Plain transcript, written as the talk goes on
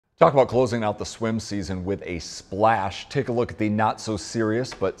Talk about closing out the swim season with a splash. Take a look at the not so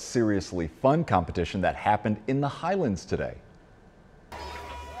serious but seriously fun competition that happened in the Highlands today.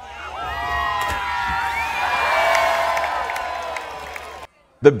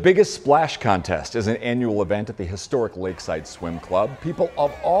 The Biggest Splash Contest is an annual event at the historic Lakeside Swim Club. People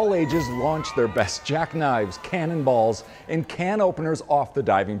of all ages launch their best jackknives, cannonballs, and can openers off the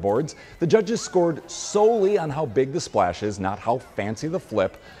diving boards. The judges scored solely on how big the splash is, not how fancy the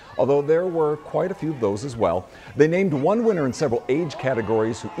flip, although there were quite a few of those as well. They named one winner in several age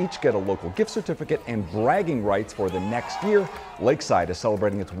categories who each get a local gift certificate and bragging rights for the next year. Lakeside is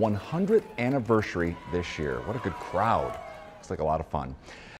celebrating its 100th anniversary this year. What a good crowd. Looks like a lot of fun.